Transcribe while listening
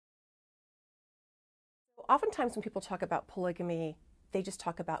Oftentimes when people talk about polygamy, they just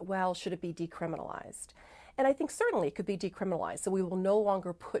talk about, well, should it be decriminalized? And I think certainly it could be decriminalized, so we will no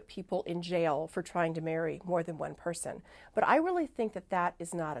longer put people in jail for trying to marry more than one person. But I really think that that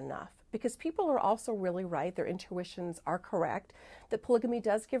is not enough, because people are also really right, their intuitions are correct, that polygamy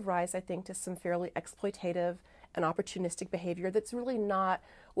does give rise, I think, to some fairly exploitative and opportunistic behavior that's really not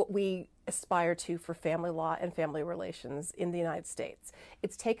what we aspire to for family law and family relations in the United States.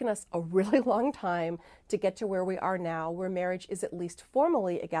 It's taken us a really long time to get to where we are now, where marriage is at least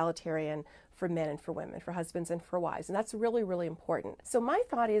formally egalitarian for men and for women, for husbands and for wives. And that's really, really important. So my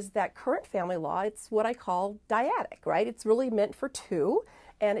thought is that current family law, it's what I call dyadic, right? It's really meant for two,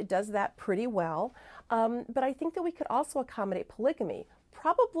 and it does that pretty well. But I think that we could also accommodate polygamy,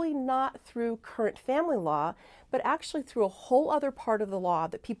 probably not through current family law, but actually through a whole other part of the law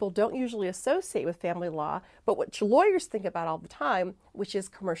that people don't usually associate with family law, but which lawyers think about all the time, which is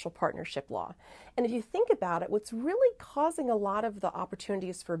commercial partnership law. And if you think about it, what's really causing a lot of the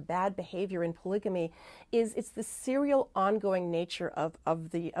opportunities for bad behavior in polygamy is it's the serial ongoing nature of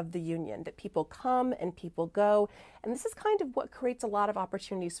the union, that people come and people go. And this is kind of what creates a lot of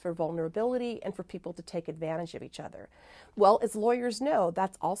opportunities for vulnerability and for people to take advantage of each other. Well, as lawyers know,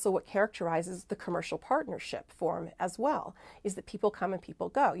 that's also what characterizes the commercial partnership form as well, is that people come and people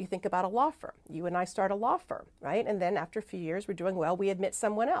go. You think about a law firm. You and I start a law firm, right? And then after a few years, we're doing well, we admit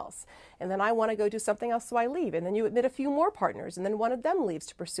someone else. And then I want to go do something else, so I leave. And then you admit a few more partners, and then one of them leaves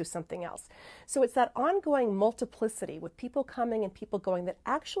to pursue something else. So it's that ongoing multiplicity with people coming and people going that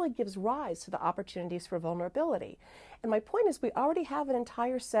actually gives rise to the opportunities for vulnerability. And my point is, we already have an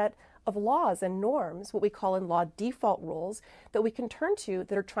entire set of laws and norms, what we call in law default rules, that we can turn to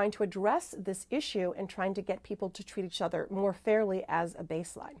that are trying to address this issue and trying to get people to treat each other more fairly as a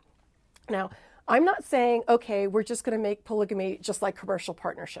baseline. Now, I'm not saying, okay, we're just going to make polygamy just like commercial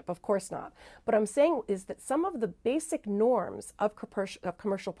partnership. Of course not. What I'm saying is that some of the basic norms of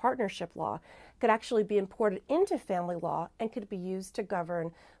commercial partnership law could actually be imported into family law and could be used to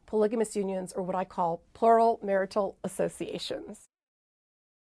govern polygamous unions, or what I call plural marital associations.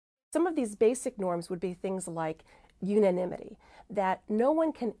 Some of these basic norms would be things like unanimity, that no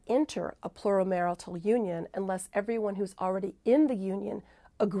one can enter a plural marital union unless everyone who's already in the union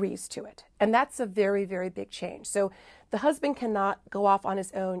agrees to it. And that's a very, very big change. So the husband cannot go off on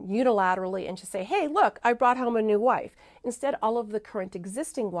his own unilaterally and just say, hey, look, I brought home a new wife. Instead, all of the current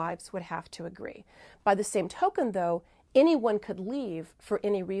existing wives would have to agree. By the same token, though, anyone could leave for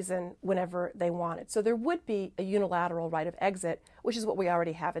any reason whenever they wanted. So there would be a unilateral right of exit, which is what we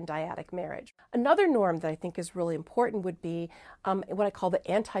already have in dyadic marriage. Another norm that I think is really important would be what I call the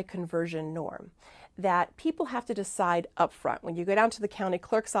anti-conversion norm, that people have to decide up front. When you go down to the county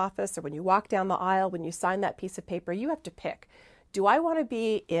clerk's office, or when you walk down the aisle, when you sign that piece of paper, you have to pick. Do I want to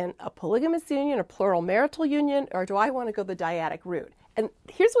be in a polygamous union, a plural marital union, or do I want to go the dyadic route? And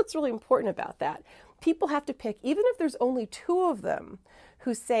here's what's really important about that. People have to pick, even if there's only two of them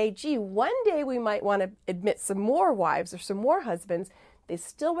who say, gee, one day we might want to admit some more wives or some more husbands, they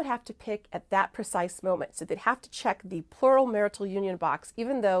still would have to pick at that precise moment. So they'd have to check the plural marital union box,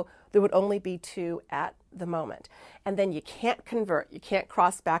 even though there would only be two at the moment. And then you can't convert, you can't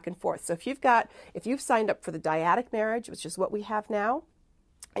cross back and forth. So if you've signed up for the dyadic marriage, which is what we have now,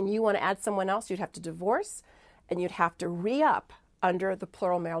 and you want to add someone else, you'd have to divorce and you'd have to re-up under the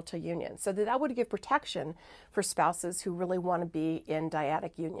plural marital union. So that would give protection for spouses who really want to be in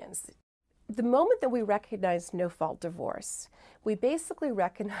dyadic unions. The moment that we recognized no-fault divorce, we basically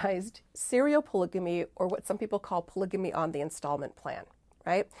recognized serial polygamy, or what some people call polygamy on the installment plan,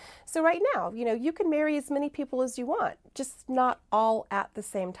 right? So right now, you can marry as many people as you want, just not all at the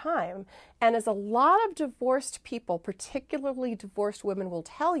same time. And as a lot of divorced people, particularly divorced women, will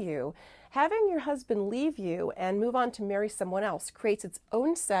tell you, having your husband leave you and move on to marry someone else creates its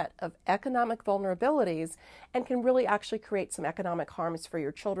own set of economic vulnerabilities and can really actually create some economic harms for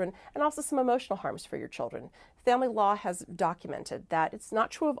your children and also some emotional harms for your children. Family law has documented that. It's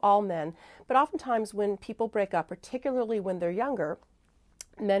not true of all men, but oftentimes when people break up, particularly when they're younger,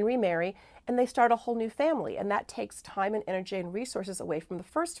 men remarry and they start a whole new family, and that takes time and energy and resources away from the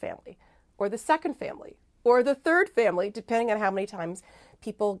first family or the second family or the third family, depending on how many times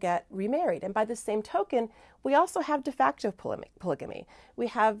people get remarried. And by the same token, we also have de facto polygamy. We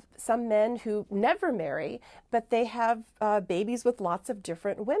have some men who never marry, but they have babies with lots of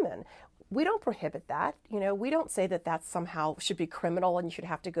different women. We don't prohibit that. We don't say that that somehow should be criminal and you should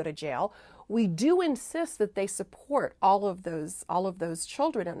have to go to jail. We do insist that they support all of those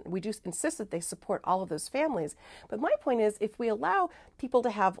children, and we do insist that they support all of those families. But my point is, if we allow people to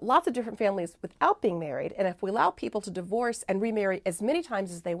have lots of different families without being married, and if we allow people to divorce and remarry as many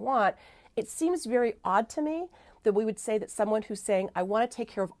times as they want, it seems very odd to me that we would say that someone who's saying, I want to take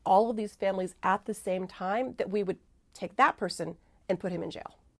care of all of these families at the same time, that we would take that person and put him in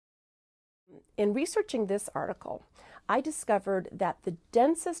jail. In researching this article, I discovered that the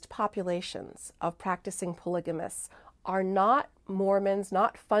densest populations of practicing polygamists are not Mormons,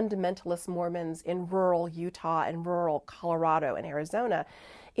 not fundamentalist Mormons in rural Utah and rural Colorado and Arizona.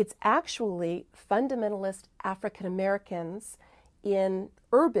 It's actually fundamentalist African Americans in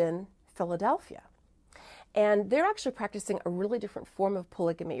urban Philadelphia. And they're actually practicing a really different form of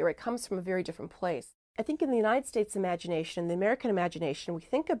polygamy, or it comes from a very different place. I think in the United States imagination, the American imagination, we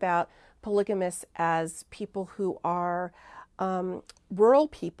think about polygamists as people who are rural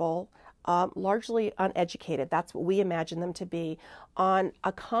people, largely uneducated. That's what we imagine them to be, on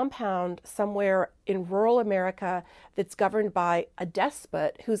a compound somewhere in rural America that's governed by a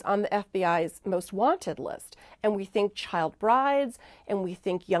despot who's on the FBI's most wanted list. And we think child brides, and we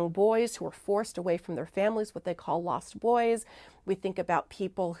think young boys who are forced away from their families, what they call lost boys. We think about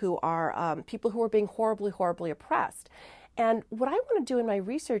people who are being horribly, horribly oppressed. And what I want to do in my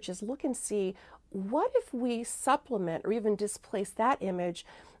research is look and see, what if we supplement or even displace that image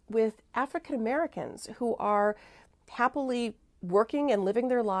with African Americans who are happily working and living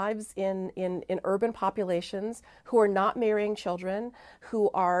their lives in urban populations, who are not marrying children, who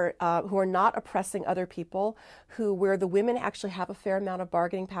are not oppressing other people, where the women actually have a fair amount of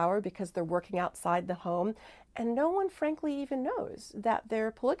bargaining power because they're working outside the home. And no one, frankly, even knows that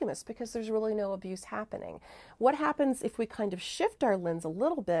they're polygamists because there's really no abuse happening. What happens if we kind of shift our lens a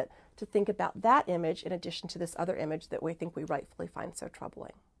little bit to think about that image in addition to this other image that we think we rightfully find so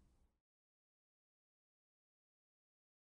troubling?